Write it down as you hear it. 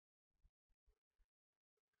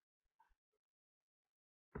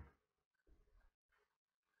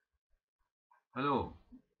Hello,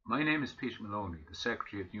 my name is Peter Maloney, the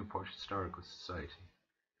Secretary of Newport Historical Society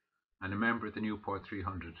and a member of the Newport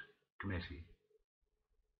 300 Committee.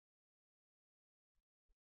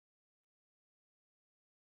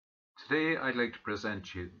 Today I'd like to present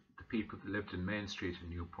to you the people that lived in Main Street in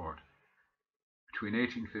Newport between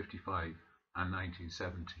 1855 and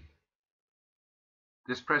 1970.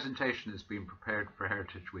 This presentation has been prepared for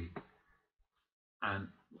Heritage Week and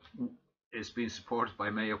is being supported by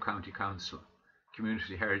Mayo County Council,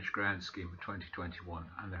 Community Heritage Grant Scheme of 2021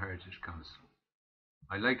 and the Heritage Council.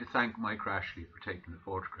 I'd like to thank Mike Rashley for taking the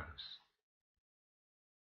photographs.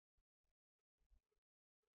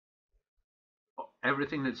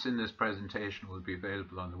 Everything that's in this presentation will be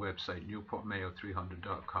available on the website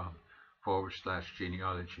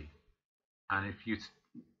newportmayo300.com/genealogy. And if you,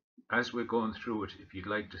 as we're going through it, if you'd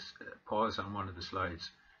like to pause on one of the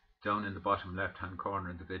slides, down in the bottom left-hand corner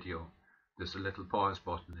of the video, there's a little pause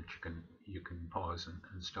button that you can pause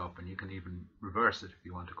and stop, and you can even reverse it if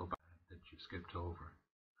you want to go back that you've skipped over.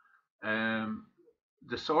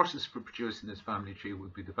 The sources for producing this family tree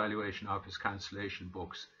would be the Valuation Office cancellation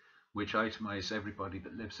books, which itemize everybody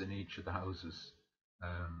that lives in each of the houses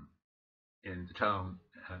in the town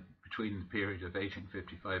between the period of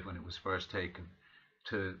 1855, when it was first taken,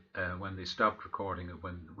 to when they stopped recording it,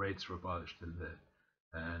 when the rates were abolished in the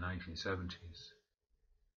 1970s.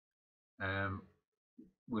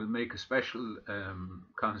 We'll make a special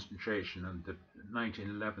concentration on the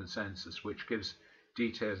 1911 census, which gives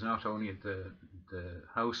details not only of the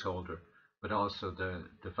householder, but also the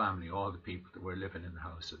family, all the people that were living in the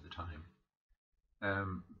house at the time.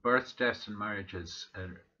 Births, deaths and marriages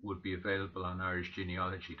would be available on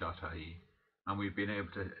irishgenealogy.ie, and we've been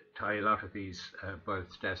able to tie a lot of these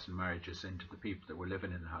births, deaths and marriages into the people that were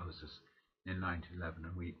living in the houses in 1911,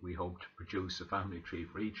 and we hope to produce a family tree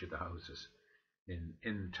for each of the houses in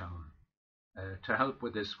the town. To help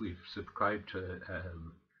with this, we've subscribed to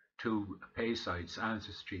two pay sites,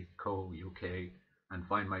 Ancestry.co.uk and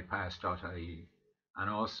findmypast.ie, and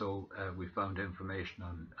also we found information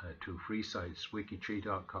on two free sites,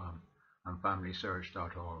 wikitree.com and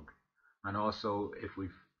familysearch.org. And also, if we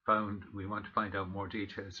want to find out more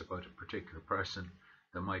details about a particular person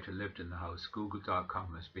that might have lived in the house,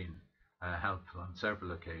 google.com has been helpful on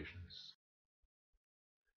several occasions.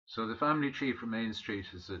 So the family tree for Main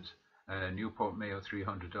Street is at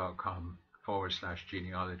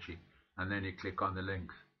newportmayo300.com/genealogy, and then you click on the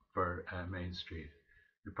link for Main Street.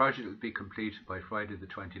 The project will be completed by Friday the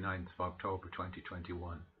 29th of October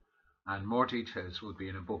 2021, and more details will be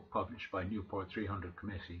in a book published by Newport 300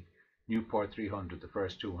 Committee, Newport 300, the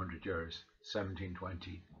first 200 years,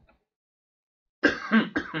 1720 to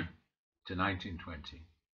 1920.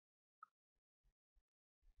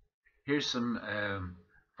 Here's some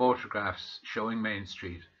photographs showing Main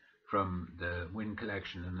Street from the Wynne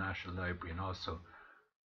collection in the National Library, and also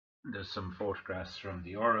there's some photographs from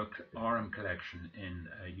the Orem collection in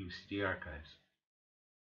UCD archives.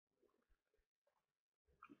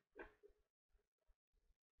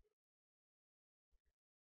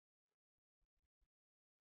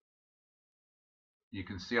 You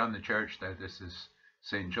can see on the church there, this is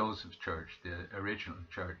St. Joseph's Church, the original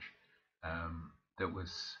church that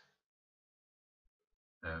was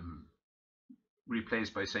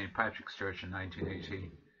replaced by St. Patrick's Church in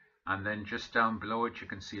 1918. And then just down below it you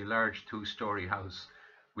can see a large two-story house,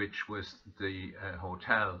 which was the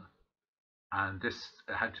hotel, and this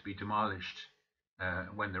had to be demolished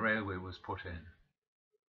when the railway was put in.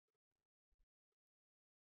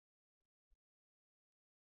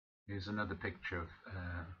 Here's another picture of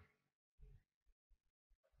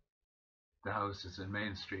the houses in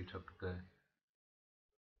Main Street up the,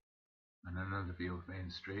 and another view of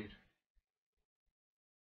Main Street.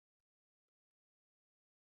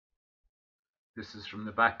 This is from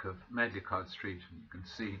the back of Medlicott Street, and you can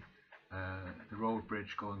see the road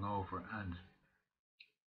bridge going over and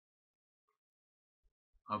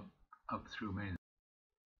up through Main.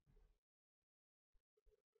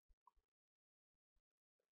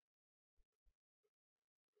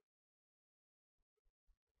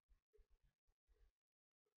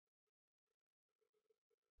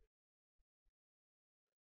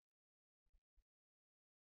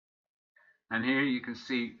 And here you can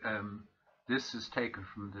see this is taken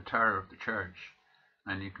from the tower of the church,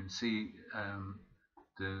 and you can see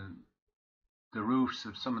the roofs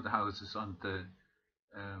of some of the houses on the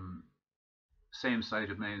same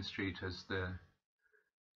side of Main Street as the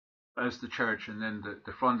church, and then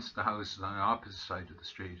the fronts of the houses on the opposite side of the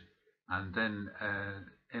street, and then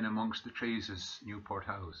in amongst the trees is Newport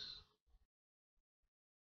House.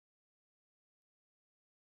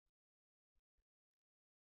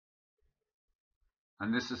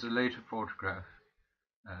 And this is a later photograph.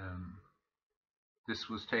 This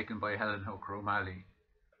was taken by Helen Hooker O'Malley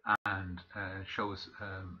and shows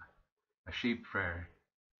a sheep fair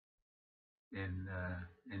in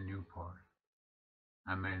Newport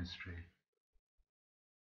and Main Street.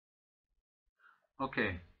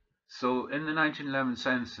 Okay, so in the 1911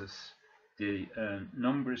 census, the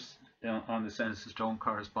numbers on the census don't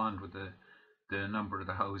correspond with the number of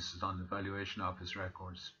the houses on the valuation office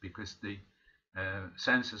records, because the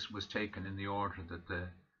census was taken in the order that the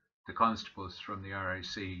constables from the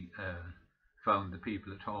RIC found the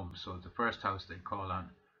people at home. So the first house they'd call on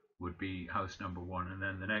would be house number 1, and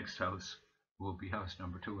then the next house would be house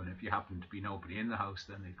number 2. And if you happen to be nobody in the house,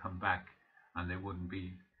 then they'd come back and they wouldn't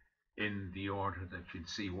be in the order that you'd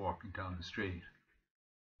see walking down the street.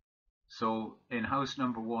 So in house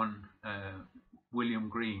number 1, William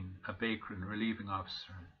Green, a baker and relieving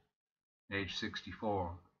officer, age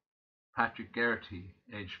 64. Patrick Geraghty,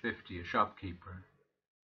 age 50, a shopkeeper.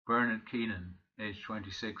 Bernard Keenan, age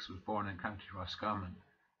 26, was born in County Roscommon.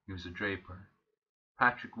 He was a draper.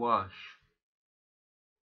 Patrick Walsh,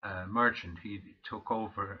 a merchant. He took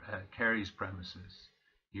over Kerry's premises.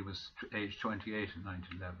 He was age 28 in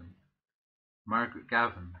 1911. Margaret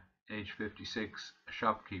Gavin, age 56, a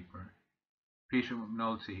shopkeeper. Peter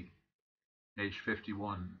McNulty, age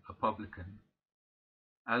 51, a publican.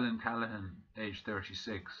 Alan Callahan, age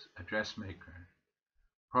 36, a dressmaker.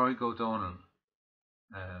 Roig O'Donnell,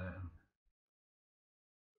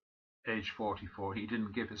 age 44. He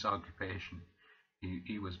didn't give his occupation.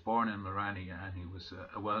 He was born in Loranie and he was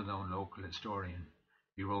a well-known local historian.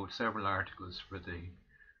 He wrote several articles for the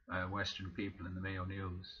Western People in the Mayo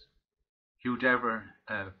News. Hugh Dever,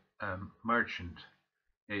 a merchant,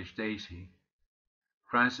 aged 80.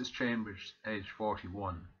 Francis Chambers, aged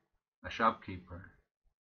 41, a shopkeeper.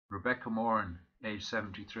 Rebecca Moran, aged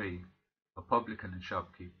 73, a publican and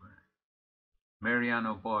shopkeeper. Mary Ann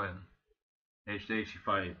O'Boyle, aged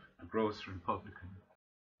 85, a grocer and publican.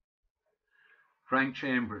 Frank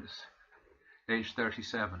Chambers, aged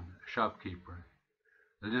 37, a shopkeeper.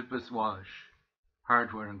 Elizabeth Walsh,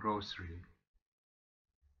 hardware and grocery.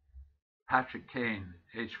 Patrick Kane,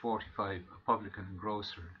 aged 45, a publican and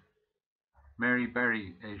grocer. Mary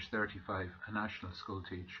Berry, aged 35, a national school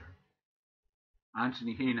teacher.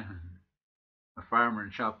 Anthony Heenahan, a farmer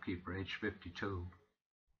and shopkeeper, aged 52.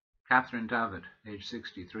 Catherine Davitt, aged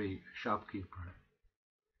 63, a shopkeeper.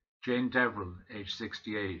 Jane Deverill, aged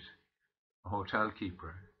 68, a hotel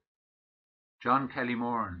keeper. John Kelly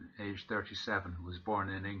Moran, aged 37, who was born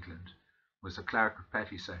in England, was a clerk of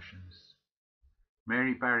petty sessions.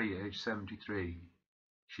 Mary Barry, aged 73,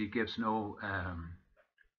 she gives no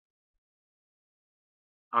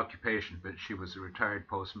occupation, but she was a retired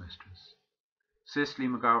postmistress. Cicely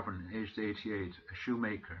McGovern, aged 88, a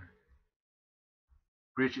shoemaker.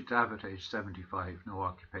 Bridget Davitt, aged 75, no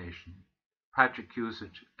occupation. Patrick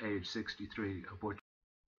Cusitt, aged 63, a butcher.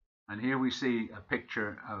 And here we see a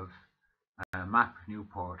picture of a map of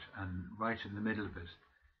Newport, and right in the middle of it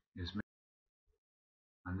is Mayo.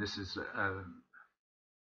 And this is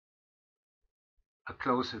a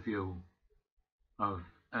closer view of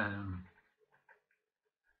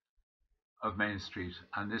Main Street,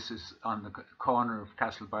 and this is on the corner of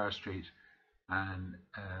Castlebar Street and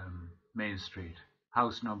Main Street,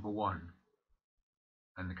 house number 1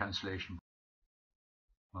 and the cancellation.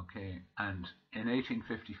 Okay, and in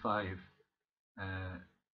 1855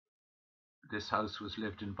 this house was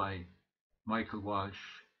lived in by Michael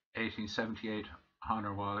Walsh. 1878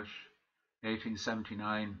 Honor Walsh.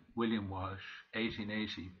 1879 William Walsh.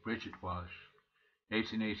 1880 Bridget Walsh.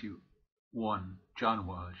 1881 John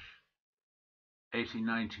Walsh.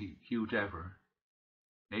 1890 Hugh Dever.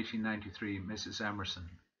 1893 Mrs. Emerson.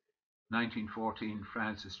 1914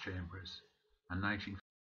 Francis Chambers. And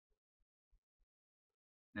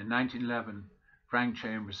in 1911 Frank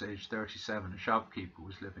Chambers, aged 37, a shopkeeper,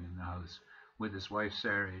 was living in the house with his wife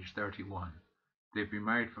Sarah, aged 31. They'd been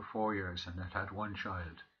married for 4 years and had had one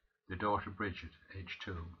child, the daughter Bridget, aged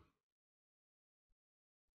 2.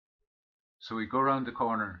 So we go around the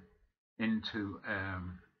corner into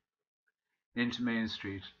Main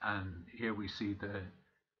Street, and here we see the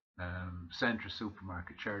Centre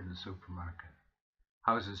Supermarket, Sheridan Supermarket,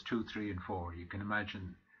 houses 2, 3, and 4. You can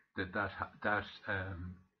imagine that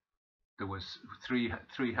there was three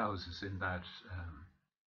houses in that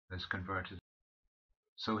that's converted.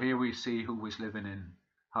 So here we see who was living in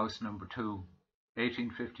house number 2.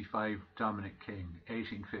 1855 Dominic King,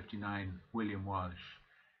 1859 William Walsh,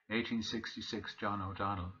 1866 John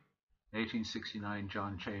O'Donnell, 1869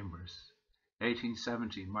 John Chambers,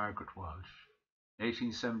 1870 Margaret Walsh,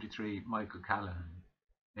 1873 Michael Callahan,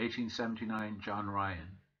 1879 John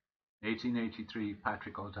Ryan, 1883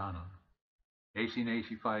 Patrick O'Donnell,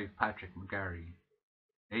 1885 Patrick McGarry,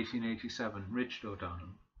 1887 Richard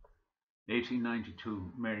O'Donnell,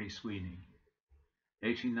 1892 Mary Sweeney,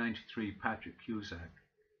 1893 Patrick Cusack,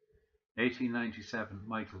 1897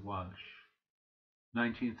 Michael Walsh,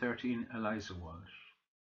 1913 Eliza Walsh,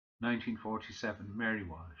 1947 Mary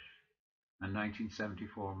Walsh, and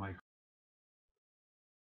 1974 Michael.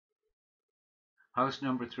 House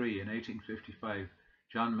number 3 in 1855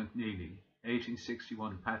 John McNeely,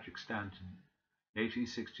 1861 Patrick Stanton,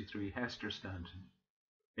 1863 Hester Stanton,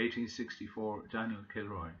 1864 Daniel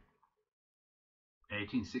Kilroy,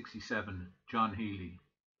 1867 John Healy,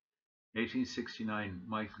 1869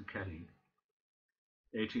 Michael Kelly,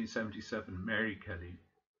 1877 Mary Kelly,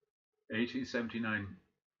 1879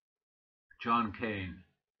 John Kane,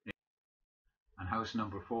 and house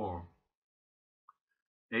number 4,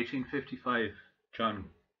 1855 John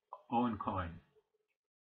Owen Coyne,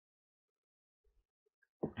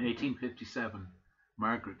 1857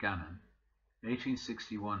 Margaret Gannon,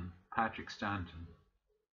 1861 Patrick Stanton,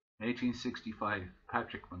 1865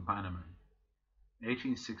 Patrick McManaman,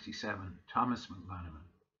 1867 Thomas McManaman,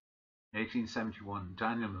 1871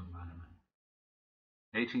 Daniel McManaman,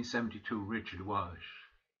 1872 Richard Walsh.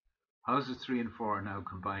 Houses 3 and 4 are now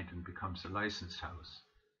combined and becomes a licensed house.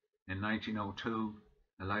 In 1902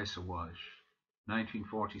 Eliza Walsh,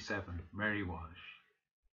 1947 Mary Walsh,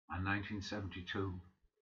 and 1972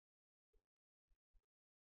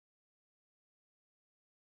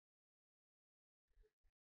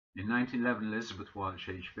 In 1911, Elizabeth Walsh,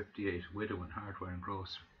 aged 58, widow and hardware and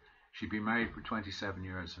grocer. She'd been married for 27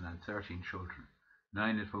 years and had 13 children,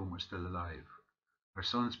 9 of whom were still alive. Her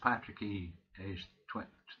sons Patrick E., aged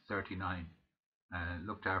 39,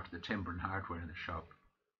 looked after the timber and hardware in the shop.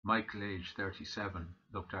 Michael, aged 37,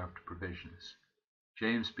 looked after provisions.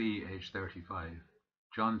 James B., aged 35,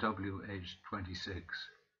 John W., aged 26,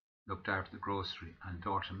 looked after the grocery, and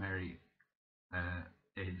daughter Mary,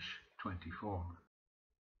 aged 24.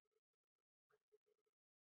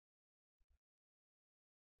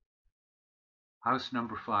 House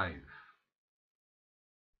number 5.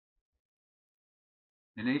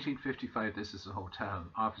 In 1855, this is a hotel,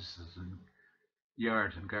 offices, and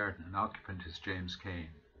yard and garden, and occupant is James Kane.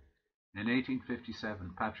 In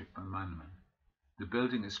 1857, Patrick McManaman. The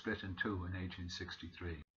building is split in two in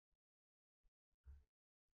 1863.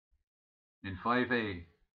 In 5A,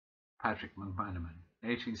 Patrick McManaman.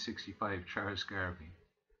 1865, Charles Garvey.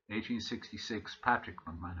 1866, Patrick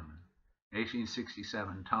McManaman.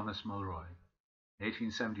 1867, Thomas Mulroy.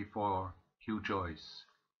 1874, Hugh Joyce.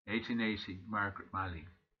 1880, Margaret Malley.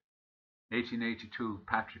 1882,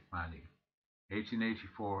 Patrick Malley.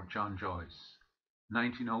 1884, John Joyce.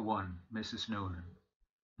 1901, Mrs. Noonan.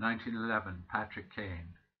 1911, Patrick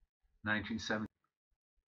Kane. 1970.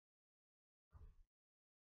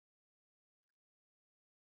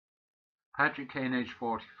 Patrick Kane, aged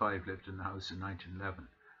 45, lived in the house in 1911,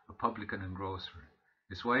 a publican and grocer.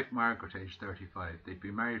 His wife Margaret, aged 35, they'd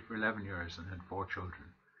been married for 11 years and had 4 children.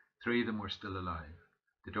 3 of them were still alive.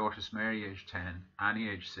 The daughters Mary, aged 10, Annie,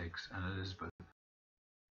 aged 6, and Elizabeth.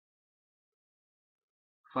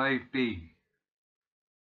 5B.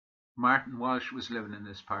 Martin Walsh was living in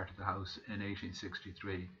this part of the house in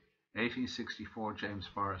 1863. 1864, James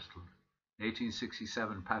Forrestal.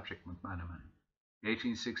 1867, Patrick McManaman.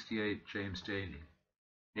 1868, James Daly.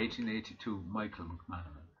 1882, Michael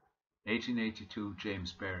McManaman. 1882,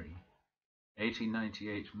 James Berry.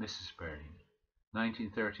 1898, Mrs. Berry.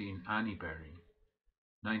 1913, Annie Berry.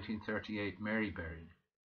 1938, Mary Berry.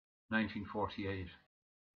 1948.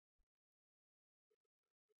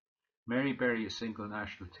 Mary Berry, a single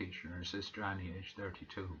national teacher, and her sister Annie, aged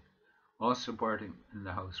 32. Also boarding in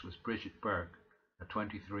the house was Bridget Burke, a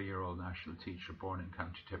 23-year-old national teacher born in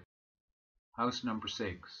County Tipperary. House number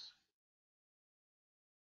 6.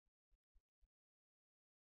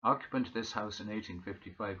 Occupant of this house in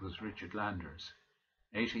 1855 was Richard Landers.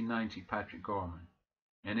 1890, Patrick Gorman.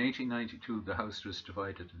 In 1892, the house was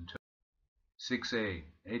divided into 6A,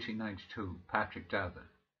 1892, Patrick Davitt.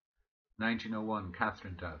 1901,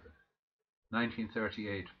 Catherine Davitt.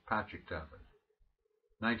 1938, Patrick Davitt.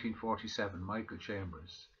 1947, Michael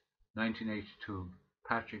Chambers. 1982,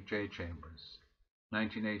 Patrick J. Chambers.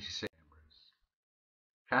 1986, Chambers.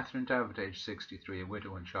 Catherine Davitt, aged 63, a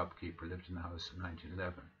widow and shopkeeper, lived in the house in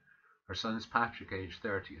 1911. Her sons Patrick, aged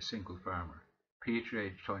 30, a single farmer. Peter,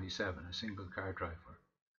 aged 27, a single car driver.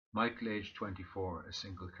 Michael, aged 24, a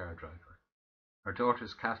single car driver. Her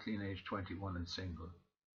daughters Kathleen, aged 21 and single.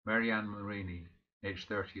 Marianne Mulroney, aged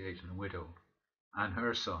 38 and a widow. And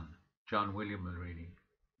her son, John William Mulroney,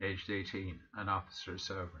 aged 18, an officer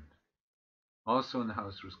servant. Also in the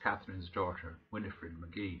house was Catherine's daughter, Winifred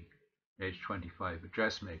McGee, aged 25, a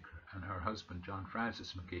dressmaker, and her husband, John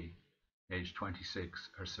Francis McGee, aged 26,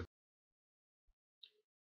 are survivors.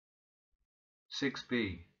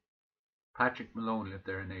 6B. Patrick Malone lived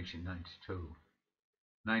there in 1892.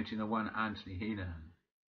 1901, Anthony Heenan.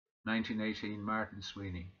 1918, Martin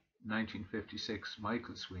Sweeney. 1956,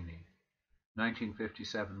 Michael Sweeney.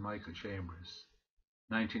 1957, Michael Chambers.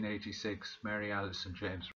 1986, Mary Alice and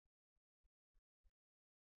James.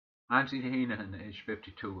 Anthony Heenan, aged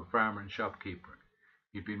 52, a farmer and shopkeeper.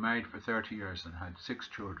 He'd been married for 30 years and had 6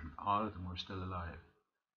 children. All of them were still alive.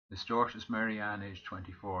 His daughters Mary Ann, aged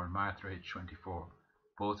 24, and Martha, aged 24,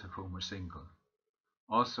 both of whom were single.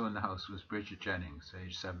 Also in the house was Bridget Jennings,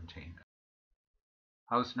 aged 17.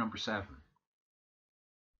 House number 7.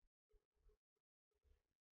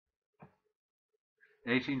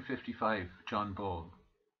 1855, John Bole.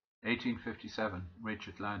 1857,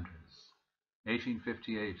 Richard Landers.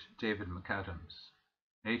 1858, David McAdams.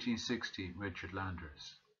 1860, Richard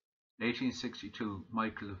Landers. 1862,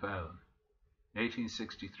 Michael Lavelle.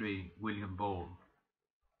 1863, William Bole.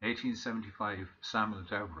 1875, Samuel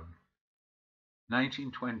Deverell.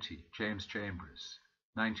 1920, James Chambers.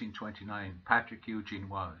 1929, Patrick Eugene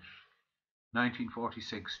Walsh.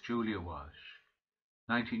 1946, Julia Walsh.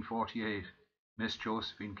 1948, Miss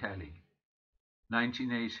Josephine Kelly.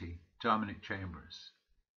 1980, Dominic Chambers.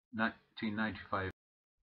 1995,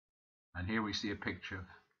 and here we see a picture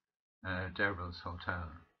of Deverell's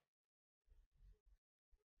Hotel.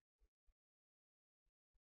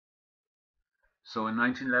 So in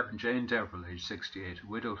 1911, Jane Deverell, aged 68, a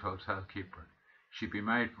widowed hotel keeper. She'd been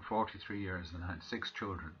married for 43 years and had 6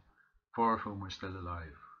 children, 4 of whom were still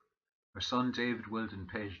alive. Her son David Wilden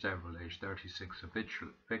Page Deverell, aged 36, a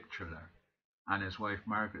victualler, and his wife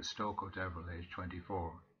Margaret Stokoe Deverell, aged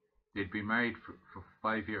 24. They'd been married for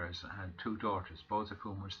 5 years and had 2 daughters, both of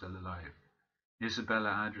whom were still alive. Isabella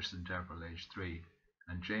Anderson Deverell, aged 3,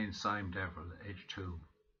 and Jane Syme Deverell, aged 2.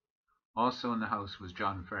 Also in the house was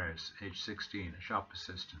John Ferris, aged 16, a shop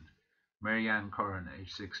assistant, Mary Ann Curran,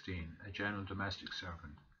 aged 16, a general domestic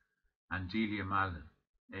servant, and Delia Mallon,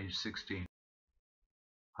 aged 16.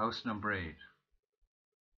 House number 8.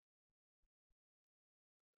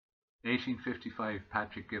 1855,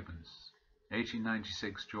 Patrick Gibbons.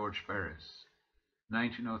 1896, George Ferris.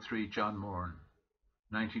 1903, John Moran.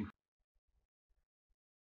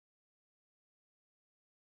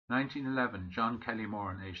 1911, John Kelly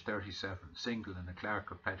Moran, aged 37, single and a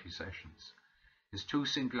clerk of petty sessions. His 2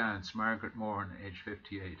 single aunts, Margaret Moran, aged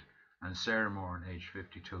 58, and Sarah Moran, aged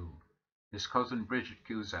 52. His cousin Bridget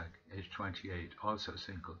Cusack, aged 28, also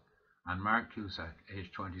single, and Mark Cusack,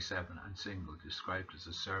 aged 27 and single, described as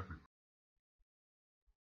a servant.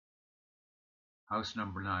 House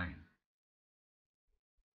number 9.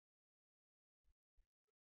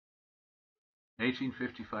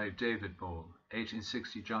 1855, David Bole.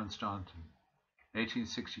 1860, John Staunton.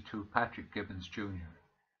 1862, Patrick Gibbons Jr.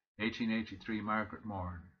 1883, Margaret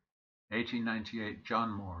Moran. 1898,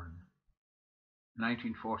 John Moran.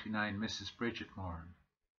 1949, Mrs. Bridget Moran.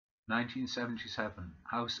 1977,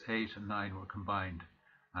 House 8 and 9 were combined,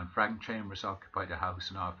 and Frank Chambers occupied a house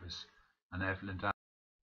and office, and Evelyn Dan.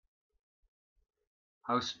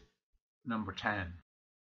 House number 10.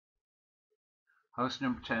 House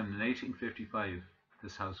number 10, in 1855,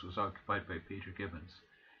 this house was occupied by Peter Gibbons.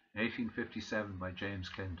 1857 by James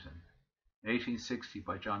Clinton. 1860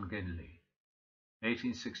 by John Ginley.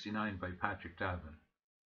 1869 by Patrick Davin.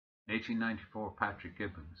 1894, Patrick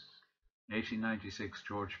Gibbons. 1896,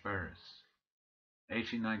 George Ferris.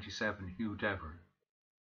 1897, Hugh Dever.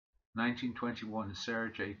 1921,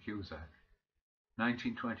 Sarah J. Cusack.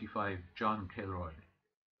 1925, John Kilroy.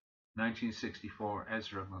 1964,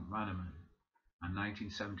 Ezra McManaman. And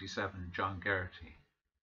 1977, John Geraghty.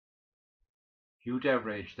 Hugh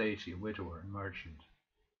Dever, aged 80, a widower and merchant.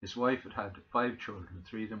 His wife had 5 children,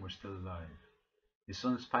 3 of them were still alive. His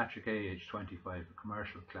sons Patrick A., aged 25, a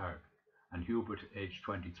commercial clerk, and Hubert, aged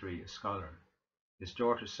 23, a scholar. His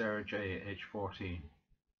daughter Sarah J., aged 14,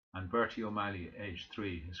 and Bertie O'Malley, aged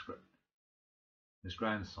 3, his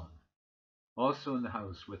grandson. Also in the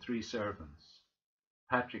house were 3 servants: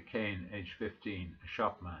 Patrick Kane, aged 15, a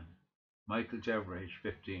shopman; Michael Dever, aged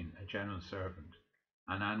 15, a general servant;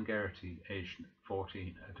 and Anne Geraghty, aged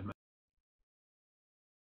 14, a domestic.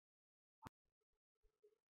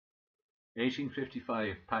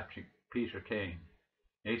 1855, Peter Kane.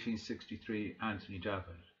 1863, Anthony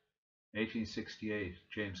Davitt. 1868,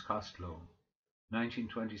 James Costello.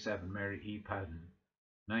 1927, Mary E. Padden.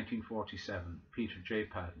 1947, Peter J.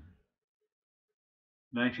 Padden.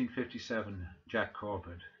 1957 Jack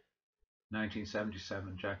Corbett.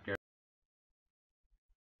 1977 Jack Garrett.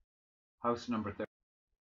 House number 30.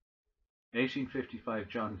 1855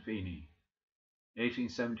 John Feeney.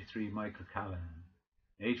 1873 Michael Callahan.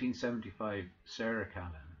 1875 Sarah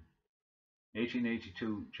Callahan.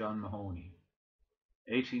 1882 John Mahoney.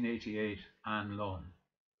 1888 Anne Lunn.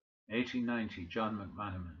 1890 John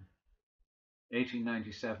McManaman.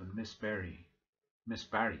 1897 Miss Barry.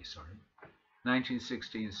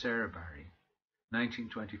 1916 Sarah Barry.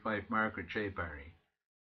 1925 Margaret J. Barry.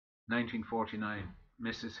 1949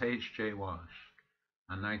 Mrs. H. J. Walsh.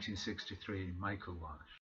 And 1963 Michael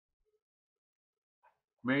Walsh.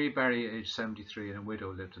 Mary Barry, aged 73 and a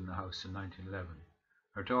widow, lived in the house in 1911.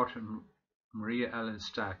 Her daughter Maria Ellen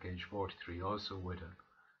Stack, aged 43, also widowed.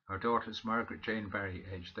 Her daughters Margaret Jane Barry,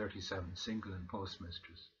 aged 37, single and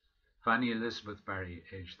postmistress. Fanny Elizabeth Barry,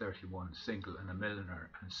 aged 31, single and a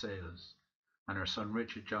milliner and sales. And her son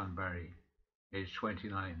Richard John Barry, aged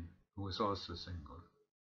 29, who was also single.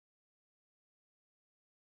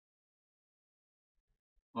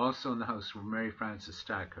 Also in the house were Mary Frances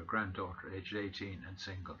Stack, her granddaughter, aged 18 and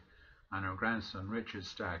single, and her grandson Richard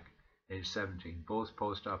Stack, aged 17, both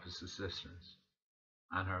post office assistants,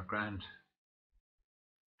 and her granddaughter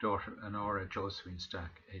Honora Josephine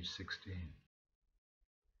Stack, aged 16.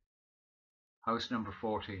 House number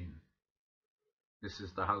 14. This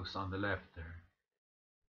is the house on the left there.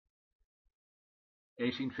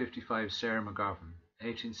 1855 Sarah McGovern.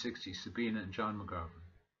 1860 Sabina and John McGovern.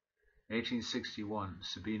 1861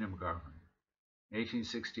 Sabina McGovern.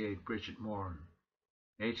 1868 Bridget Moran.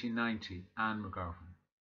 1890 Anne McGovern.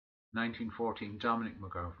 1914 Dominic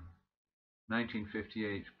McGovern.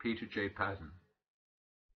 1958 Peter J. Padden.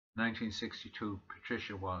 1962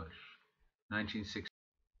 Patricia Walsh. 1960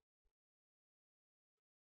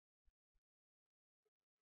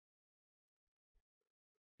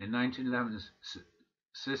 In 1911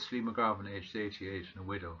 Cicely McGovern, aged 88 and a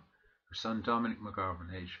widow. Her son Dominic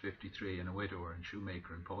McGovern, aged 53 and a widower and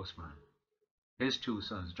shoemaker and postman. His two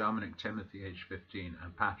sons, Dominic Timothy, aged 15,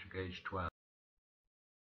 and Patrick, aged 12.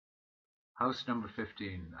 House number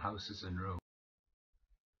 15. The house is in ruin.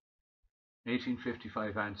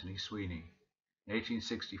 1855 Anthony Sweeney.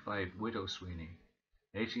 1865 Widow Sweeney.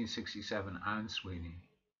 1867 Anne Sweeney.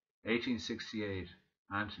 1868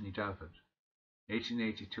 Anthony David.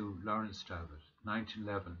 1882 Lawrence David.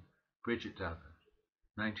 1911 Bridget David.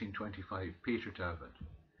 1925 Peter David.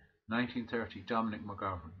 1930 Dominic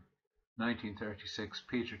McGovern. 1936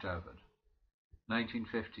 Peter David.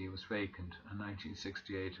 1950 it was vacant, and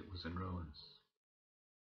 1968 it was in ruins.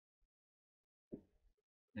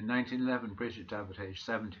 In 1911 Bridget David, aged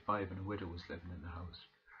 75 and a widow, was living in the house.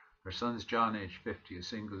 Her sons John, aged 50, a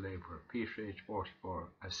single labourer, Peter, aged 44,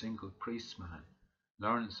 a single priestman,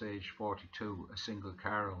 Lawrence, aged 42, a single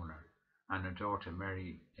car owner, and her daughter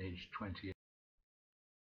Mary, aged 28.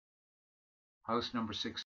 House number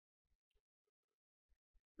 6.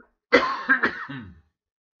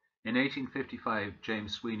 In 1855,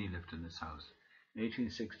 James Sweeney lived in this house.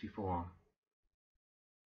 1864,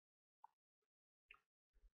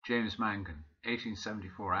 James Mangan.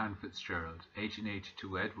 1874, Anne Fitzgerald.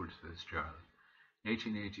 1882, Edward Fitzgerald.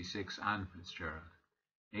 1886, Anne Fitzgerald.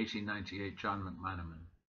 1898, John McManaman.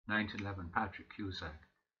 1911, Patrick Cusack.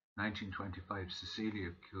 1925,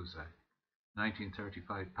 Cecilia Cusack.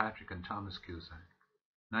 1935, Patrick and Thomas Cusack.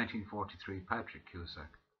 1943, Patrick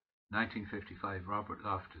Cusack. 1955, Robert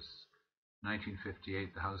Loftus.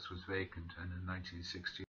 1958, the house was vacant, and in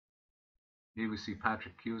 1960, here we see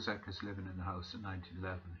Patrick Cusack is living in the house in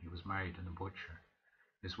 1911. He was married and a butcher.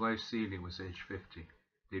 His wife Celia was aged 50.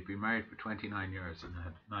 They'd been married for 29 years and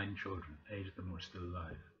had 9 children. 8 of them were still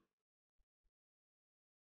alive.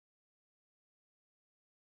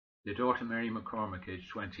 Their daughter Mary McCormick, aged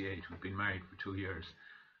 28, who had been married for 2 years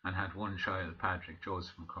and had 1 child, Patrick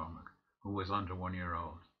Joseph McCormick, who was under 1 year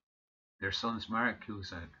old. Their sons Mark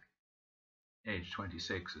Cusack, aged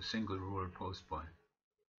 26, a single rural postboy.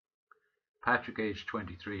 Patrick, aged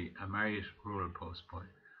 23, a married rural postboy,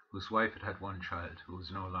 whose wife had 1 child, who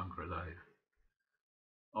was no longer alive.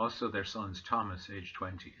 Also their sons Thomas, aged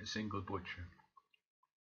 20, a single butcher.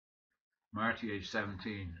 Marty, aged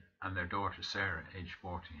 17, and their daughter Sarah, aged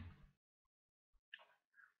 14.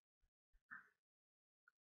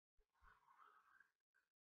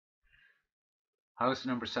 House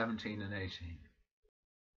number 17 and 18.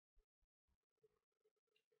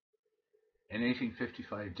 In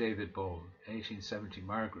 1855, David Bowl. 1870,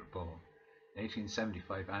 Margaret Bowl.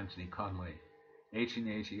 1875, Anthony Conway.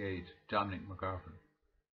 1888, Dominic McGovern.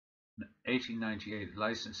 1898,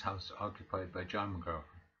 licensed house occupied by John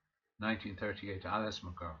McGovern. 1938, Alice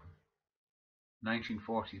McGovern.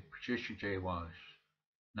 1940 Patricia J. Walsh,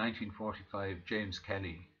 1945 James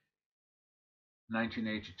Kelly,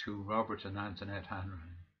 1982 Robert and Antoinette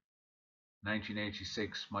Hanrahan,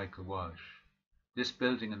 1986 Michael Walsh. This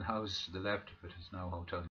building and houses to the left of it is now a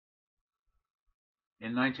hotel.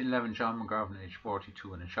 In 1911 John McGovern, aged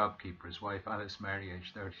 42, and a shopkeeper, his wife Alice Mary,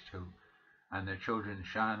 aged 32, and their children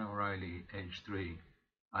Shan O'Reilly, aged 3,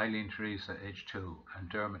 Eileen Teresa, aged 2, and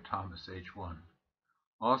Dermot Thomas, aged 1.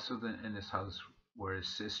 Also in this house were his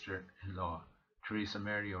sister-in-law, Teresa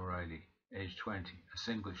Mary O'Reilly, aged 20, a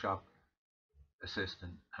single shop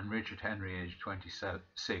assistant, and Richard Henry, aged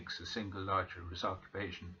 26, a single lodger whose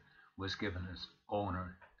occupation was given as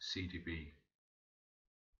owner CDB.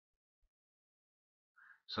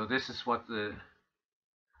 So this is what the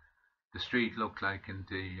street looked like in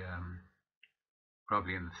the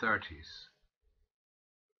probably in the 30s.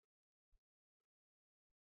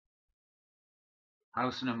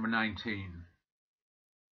 House number 19.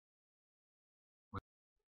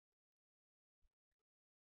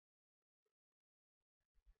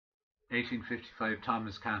 1855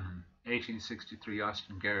 Thomas Cannon, 1863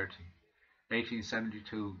 Austin Geraghty,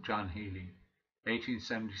 1872 John Healy,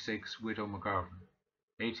 1876 Widow McGovern,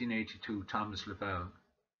 1882 Thomas Lavelle,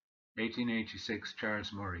 1886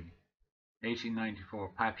 Charles Murray,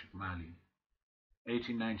 1894 Patrick Malley,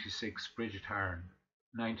 1896 Bridget Harron,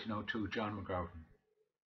 1902 John McGovern,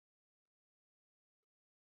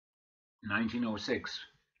 1906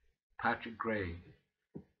 Patrick Gray,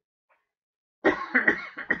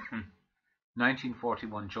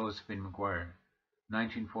 1941 Josephine Maguire,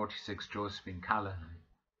 1946 Josephine Callahan,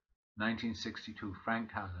 1962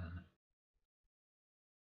 Frank Callahan.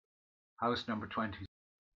 House number 20.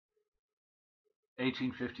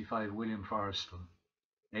 1855 William Forrestal,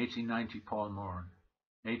 1890 Paul Moran,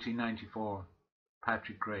 1894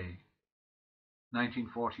 Patrick Gray,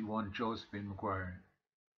 1941 Josephine Maguire,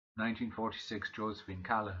 1946 Josephine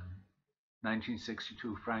Callahan,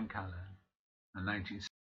 1962 Frank Callahan, and 1960.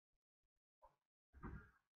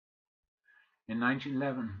 In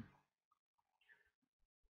 1911,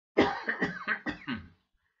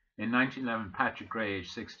 Patrick Gray,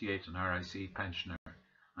 aged 68, an RIC pensioner,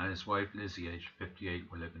 and his wife Lizzie, aged 58,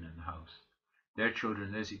 were living in the house. Their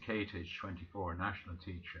children, Lizzie Kate, aged 24, national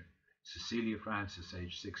teacher, Cecilia Francis,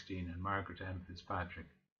 aged 16, and Margaret M. Fitzpatrick,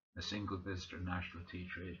 a single visitor national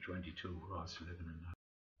teacher, aged 22, were also living in the house.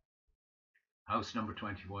 House number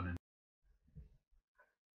 21. In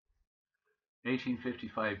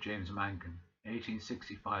 1855, James Mankin,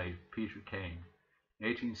 1865, Peter Kane,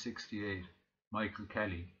 1868, Michael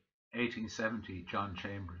Kelly, 1870, John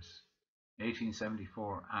Chambers,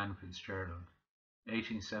 1874, Anne Fitzgerald,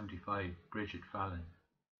 1875, Bridget Fallon,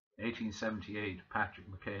 1878, Patrick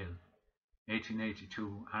McHale,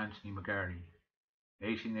 1882, Anthony McGarry,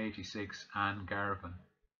 1886, Anne Garvin,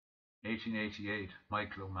 1888,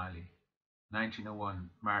 Michael O'Malley,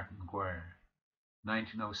 1901, Martin McGuire,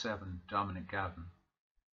 1907, Dominic Gavin,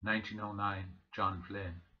 1909, John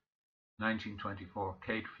Flynn, 1924,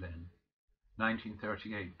 Kate Flynn,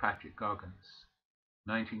 1938, Patrick Goggins,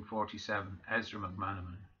 1947, Ezra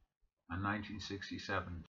McManaman, and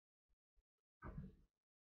 1967.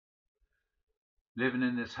 Living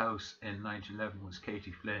in this house in 1911 was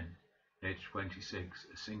Katie Flynn, aged 26,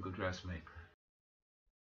 a single dressmaker.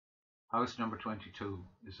 House number 22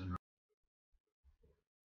 is in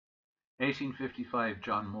 1855,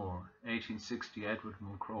 John Moore, 1860, Edward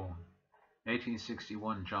Mulcrone,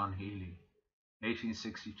 1861, John Healy,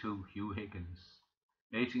 1862, Hugh Higgins,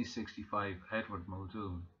 1865, Edward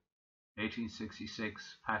Muldoon,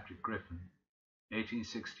 1866, Patrick Griffin,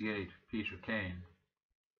 1868, Peter Kane,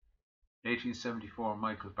 1874,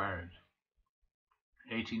 Michael Barrett,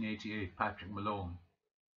 1888, Patrick Malone,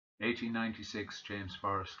 1896, James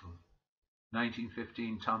Forrestal,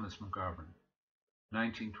 1915, Thomas McGovern,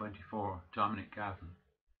 1924, Dominic Gavin,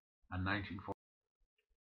 and 1940.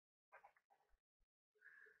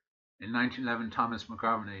 In 1911, Thomas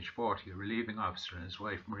McGovern, aged 40, a relieving officer, and his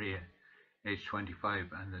wife Maria, aged 25,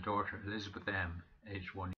 and the daughter Elizabeth M.,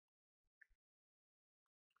 aged 1 year.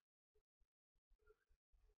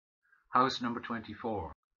 House number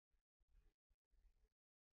 24.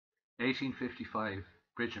 1855,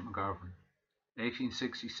 Bridget McGovern,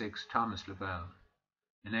 1866, Thomas Lavelle.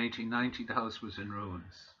 In 1890, the house was in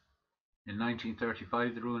ruins. In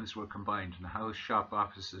 1935, the ruins were combined and a house, shop,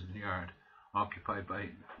 offices and yard occupied by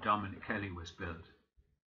Dominic Kelly was built.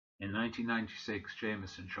 In 1996,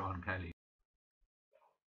 Jameson Sean Kelly.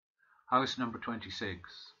 House number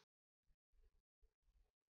 26.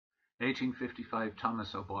 1855,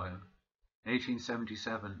 Thomas O'Boyle.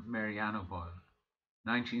 1877, Mary Ann O'Boyle.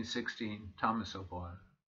 1916, Thomas O'Boyle.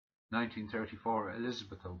 1934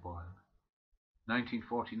 Elizabeth O'Boyle.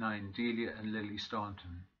 1949 Delia and Lily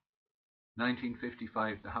Staunton.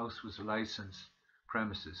 1955 the house was a licensed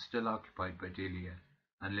premises still occupied by Delia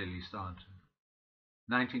and Lily Staunton.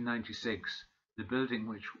 1996 the building,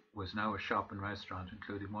 which was now a shop and restaurant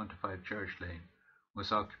including 1 to 5 Church Lane,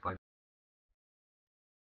 was occupied.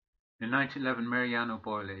 In 1911 Mary Ann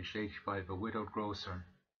O'Boyle, aged 85, a widowed grocer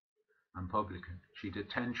and publican. She had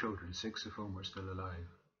 10 children, 6 of whom were still alive.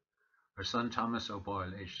 Her son Thomas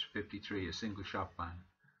O'Boyle, aged 53, a single shopman.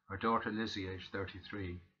 Her daughter Lizzie, aged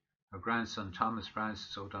 33. Her grandson Thomas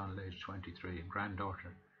Francis O'Donnell, aged 23, and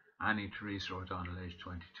granddaughter Annie Teresa O'Donnell, aged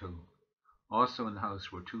 22. Also in the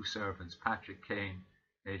house were 2 servants, Patrick Kane,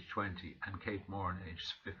 aged 20, and Kate Moran,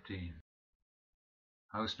 aged 15.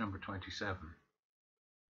 House number 27.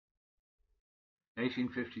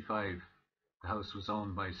 1855, the house was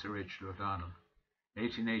owned by Sir Richard O'Donnell.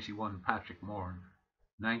 1881, Patrick Moran.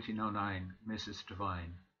 1909, Mrs.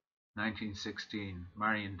 Devine. 1916,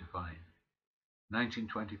 Marion Devine.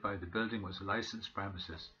 1925, the building was a licensed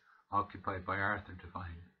premises occupied by Arthur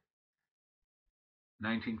Devine.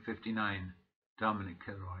 1959, Dominic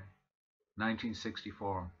Kilroy.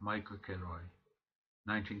 1964, Michael Kilroy.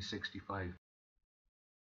 1965.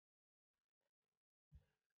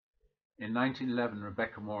 In 1911,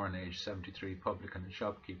 Rebecca Moran, aged 73, publican and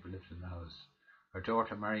shopkeeper, lived in the house. Her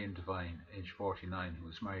daughter Marion Devine, aged 49, who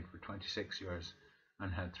was married for 26 years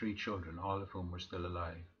and had 3 children, all of whom were still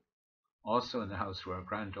alive. Also in the house were her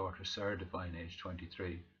granddaughter Sarah Devine, aged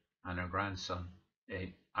 23, and her grandson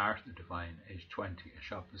Arthur Devine, aged 20, a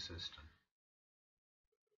shop assistant.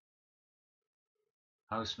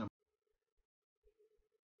 House number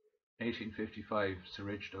 1855, Sir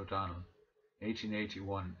Richard O'Donnell.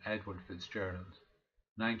 1881, Edward Fitzgerald.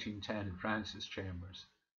 1910, Francis Chambers.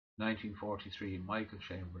 1943, Michael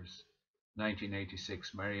Chambers.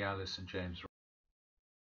 1986, Mary Alice and James.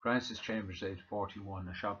 Francis Chambers, aged 41,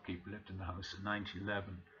 a shopkeeper, lived in the house in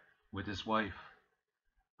 1911 with his wife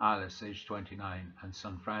Alice, aged 29, and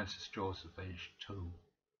son Francis Joseph, aged 2.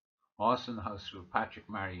 Also in the house were Patrick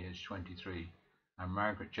Murray, aged 23, and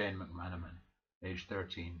Margaret Jane McManaman, aged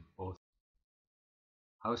 13, both.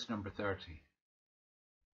 House number 30.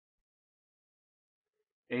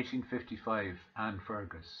 1855, Anne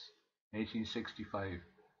Fergus. 1865,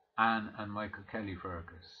 Anne and Michael Kelly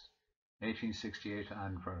Fergus. 1868,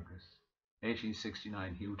 Anne Fergus.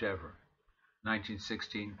 1869, Hugh Dever.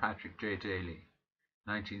 1916, Patrick J. Daly.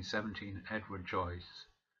 1917, Edward Joyce.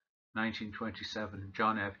 1927,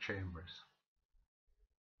 John F. Chambers.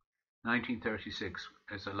 1936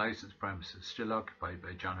 is a licensed premises still occupied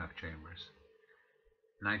by John F. Chambers.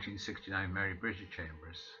 1969, Mary Bridget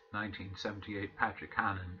Chambers. 1978, Patrick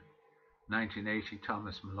Hannon. 1980,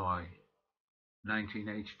 Thomas Malloy.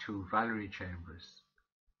 1982, Valerie Chambers.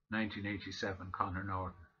 1987, Connor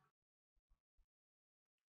Norton.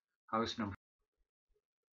 House number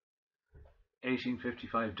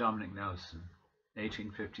 1855, Dominic Nelson.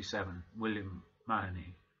 1857, William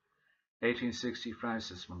Mahoney. 1860,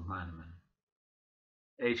 Francis McManaman.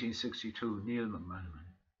 1862, Neil McManaman.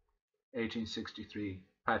 1863,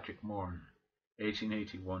 Patrick Moran.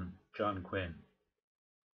 1881, John Quinn.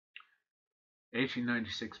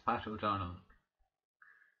 1896, Pat O'Donnell.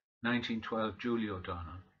 1912, Julie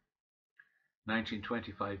O'Donnell.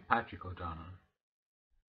 1925, Patrick O'Donnell.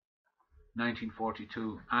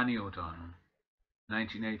 1942, Annie O'Donnell.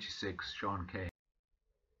 1986, Sean Kay.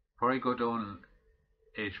 Porrig O'Donnell,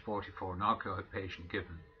 aged 44, an occupation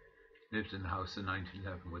given, lived in the house in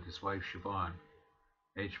 1911 with his wife Siobhan,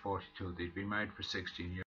 aged 42. They'd been married for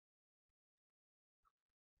 16 years.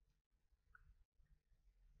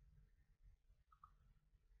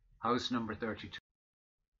 House number 32.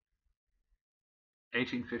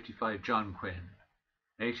 1855, John Quinn.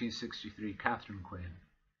 1863, Catherine Quinn.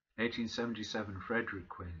 1877, Frederick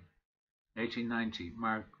Quinn. 1890,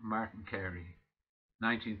 Martin Carey.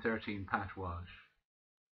 1913, Pat Walsh.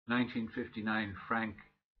 1959, Frank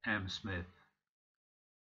M. Smith.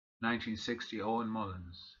 1960, Owen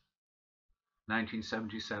Mullins.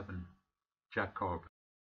 1977, Jack Corbett.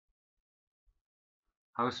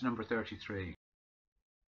 House number 33.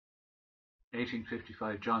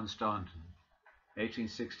 1855, John Staunton.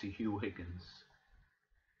 1860, Hugh Higgins.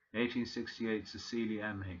 1868, Cecilia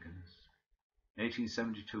M. Higgins.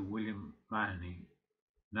 1872, William Mahoney.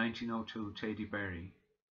 1902, Teddy Berry.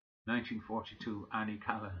 1942, Annie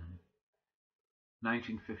Callahan.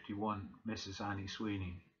 1951, Mrs. Annie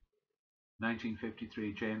Sweeney.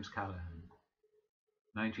 1953, James Callahan.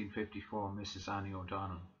 1954, Mrs. Annie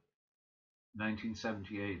O'Donnell.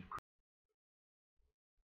 1978,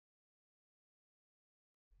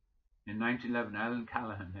 In 1911, Ellen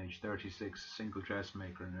Callahan, aged 36, a single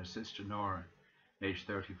dressmaker, and her sister Nora, aged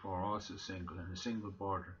 34, also single, and a single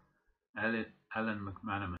boarder, Ellen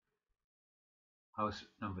McManaman, house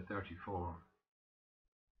number 34.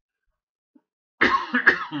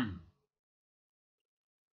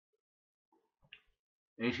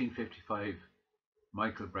 1855,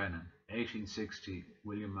 Michael Brennan. 1860,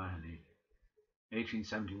 William Mahoney.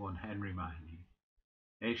 1871, Henry Mahoney.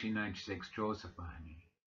 1896, Joseph Mahoney.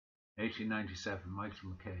 1897, Michael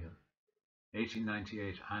McHale.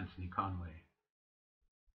 1898, Anthony Conway.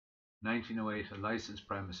 1908, a licensed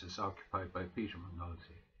premises occupied by Peter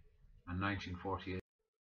McNulty. And 1948,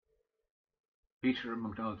 Peter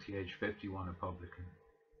McNulty, aged 51, a publican,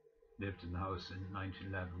 lived in the house in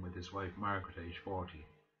 1911 with his wife Margaret, aged 40.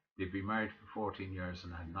 They'd been married for 14 years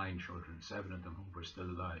and had 9 children, 7 of them who were still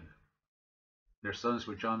alive. Their sons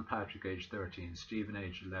were John Patrick, aged 13, Stephen,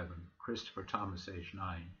 aged 11, Christopher Thomas, aged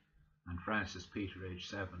 9, and Francis Peter, aged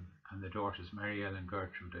 7, and the daughters Mary Ellen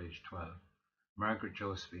Gertrude, aged 12, Margaret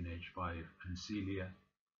Josephine, aged 5, and Celia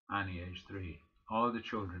Annie, aged 3. All the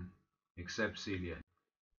children, except Celia.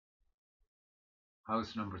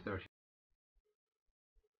 House number 30.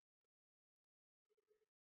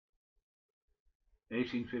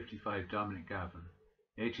 1855, Dominic Gavin.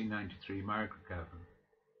 1893, Margaret Gavin.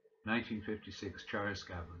 1956, Charles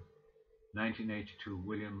Gavin. 1982,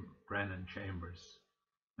 William Brennan Chambers.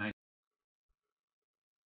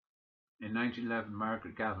 In 1911,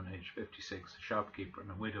 Margaret Gavin, aged 56, a shopkeeper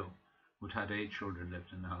and a widow who'd had 8 children,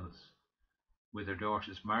 lived in the house, with her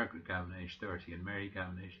daughters Margaret Gavin, aged 30, and Mary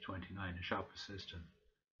Gavin, aged 29, a shop assistant,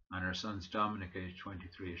 and her sons Dominic, aged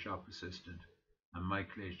 23, a shop assistant, and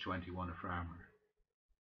Michael, aged 21, a farmer.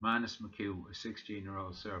 Manus McHugh, a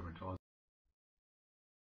 16-year-old servant.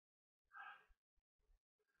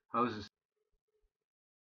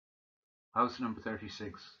 House number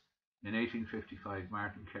 36. In 1855,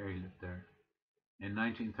 Martin Carey lived there. In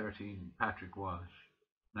 1913, Patrick Walsh.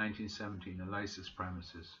 1917, a licensed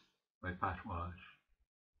premises by Pat Walsh.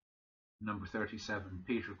 Number 37,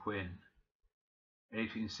 Peter Quinn.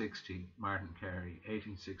 1860, Martin Carey.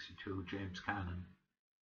 1862, James Cannon.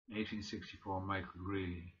 1864, Michael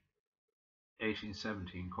Greeley.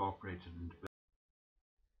 1870, incorporated and built.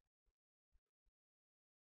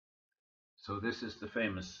 So this is the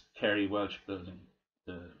famous Carey Welch building,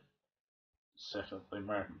 set up by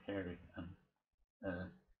Martin Carey and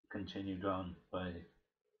continued on by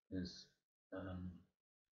his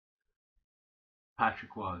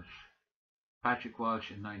Patrick Walsh. Patrick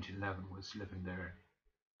Walsh in 1911 was living there,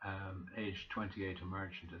 aged 28, a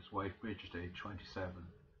merchant. His wife Bridget, aged 27.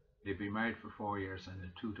 They'd been married for 4 years and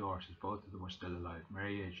had 2 daughters. Both of them were still alive.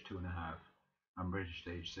 Mary, aged 2.5, and Bridget,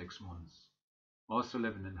 aged 6 months. Also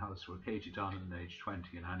living in the house were Katie Donnan, aged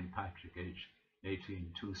 20, and Annie Patrick, aged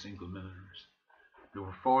 18, 2 single milliners. There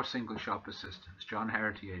were 4 single shop assistants: John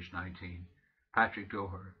Herity, aged 19, Patrick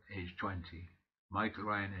Doher, aged 20, Michael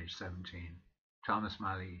Ryan, aged 17, Thomas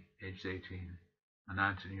Malley, aged 18, and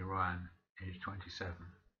Anthony Ryan, aged 27.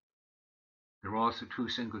 There were also 2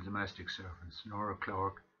 single domestic servants: Nora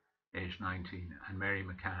Clark, aged 19, and Mary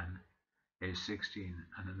McCann, aged 16,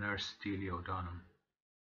 and a nurse, Delia O'Donnell.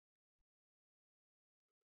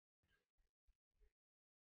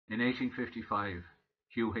 In 1855,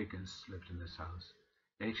 Hugh Higgins lived in this house.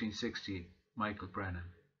 1860, Michael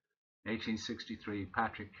Brennan. 1863,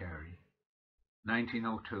 Patrick Carey.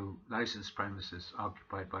 1902, licensed premises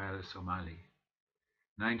occupied by Alice O'Malley.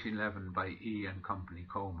 1911, by E and Company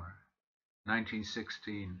Comer.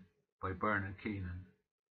 1916, by Bernard Keenan.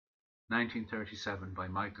 1937, by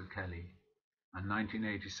Michael Kelly. And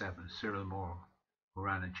 1987, Cyril Moore, who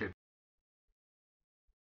ran a chip.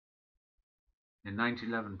 In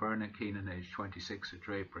 1911, Bernard Keenan, aged 26, a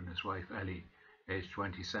draper, and his wife Ellie, aged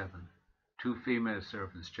 27. 2 female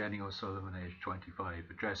servants, Jenny O'Sullivan, aged 25,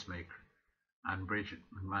 a dressmaker, and Bridget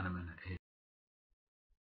McManaman, aged.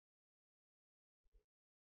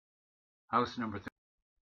 House number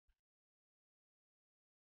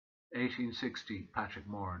 1860, Patrick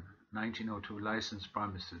Moran. 1902, licensed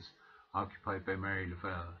premises occupied by Mary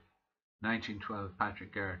Lavelle. 1912,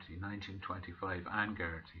 Patrick Geraghty. 1925, Anne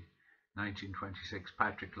Geraghty. 1926,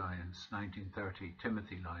 Patrick Lyons. 1930,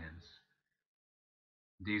 Timothy Lyons.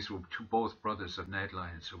 These were both brothers of Ned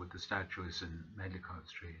Lyons, who with the statues in Medlicott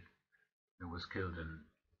Street, who was killed in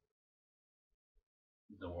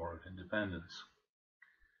the War of Independence.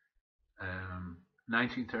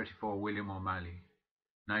 1934, William O'Malley.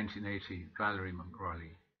 1980, Valerie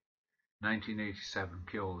McRae. 1987,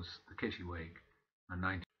 Keogh's, the Kittiwake.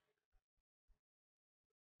 And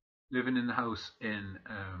living in the house in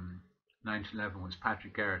 1911 was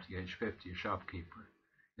Patrick Geraghty, aged 50, a shopkeeper.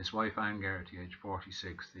 His wife Anne Geraghty, aged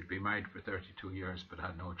 46. They'd been married for 32 years but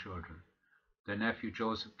had no children. Their nephew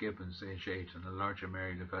Joseph Gibbons, aged 8, and a larger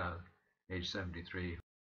Mary Lavelle, aged 73.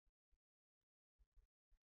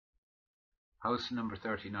 House number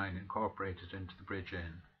 39 incorporated into the Bridge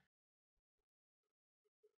Inn.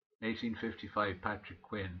 1855 Patrick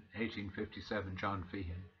Quinn, 1857 John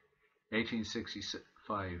Feehan,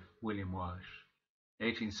 1865 William Walsh,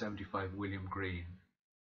 1875 William Green,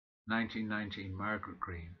 1919 Margaret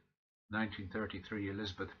Green, 1933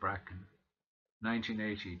 Elizabeth Bracken,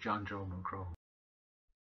 1980 John Joe Muncrow.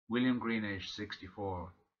 William Green, aged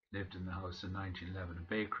 64, lived in the house in 1911, a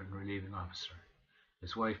baker and relieving officer.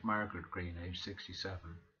 His wife Margaret Green, aged 67.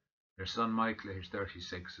 Their son Michael, aged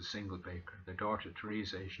 36, a single baker. Their daughter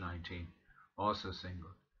Therese, aged 19, also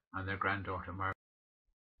single, and their granddaughter Margaret.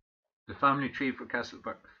 The family tree for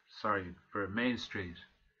for Main Street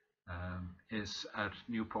is at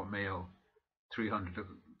Newport, Mayo,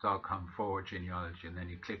 300.com/genealogy, and then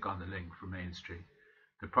you click on the link for Main Street.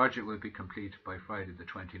 The project will be completed by Friday the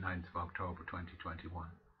 29th of October 2021.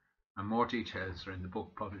 And more details are in the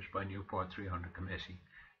book published by Newport 300 Committee,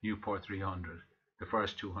 Newport 300, the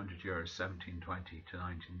first 200 years, 1720 to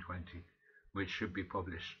 1920, which should be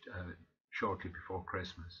published shortly before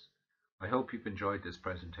Christmas. I hope you've enjoyed this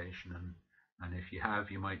presentation, and if you have,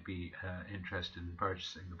 you might be interested in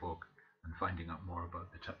purchasing the book and finding out more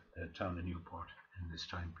about the town of Newport in this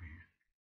time period.